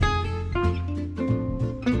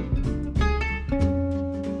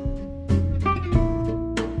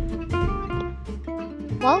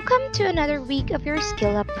Welcome to another week of your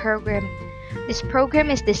Skill Up program. This program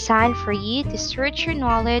is designed for you to search your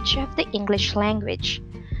knowledge of the English language.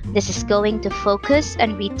 This is going to focus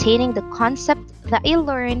on retaining the concept that you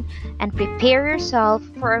learn and prepare yourself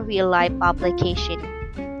for a real life application.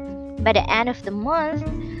 By the end of the month,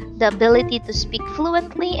 the ability to speak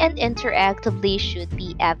fluently and interactively should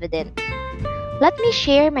be evident. Let me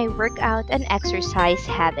share my workout and exercise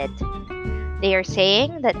habit. They are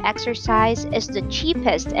saying that exercise is the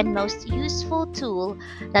cheapest and most useful tool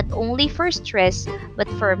not only for stress but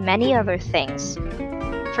for many other things.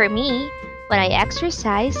 For me, when I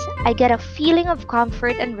exercise, I get a feeling of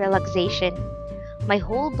comfort and relaxation. My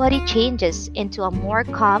whole body changes into a more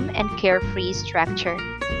calm and carefree structure.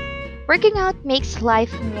 Working out makes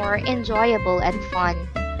life more enjoyable and fun.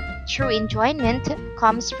 True enjoyment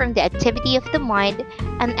comes from the activity of the mind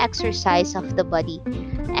and exercise of the body,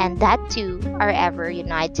 and that too are ever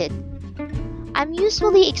united. I'm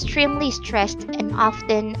usually extremely stressed and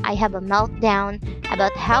often I have a meltdown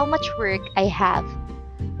about how much work I have.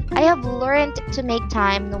 I have learned to make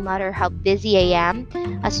time no matter how busy I am,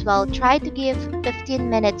 as well try to give 15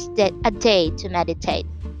 minutes a day to meditate.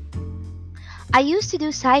 I used to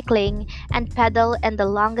do cycling and pedal in the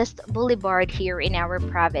longest boulevard here in our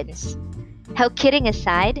province. Now, kidding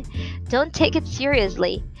aside, don't take it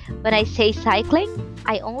seriously. When I say cycling,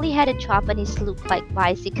 I only had a Japanese look like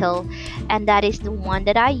bicycle, and that is the one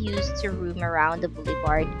that I use to roam around the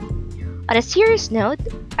boulevard. On a serious note,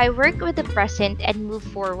 I work with the present and move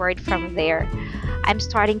forward from there. I'm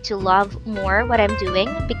starting to love more what I'm doing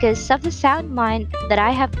because of the sound mind that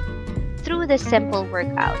I have through this simple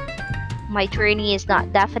workout. My journey is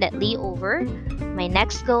not definitely over. My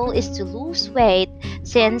next goal is to lose weight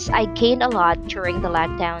since I gained a lot during the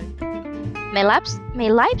lockdown. My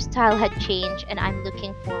lifestyle had changed and I'm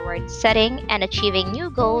looking forward setting and achieving new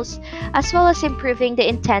goals as well as improving the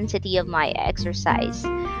intensity of my exercise.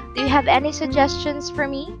 Do you have any suggestions for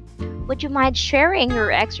me? Would you mind sharing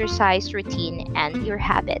your exercise routine and your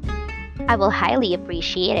habit? I will highly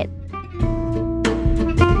appreciate it.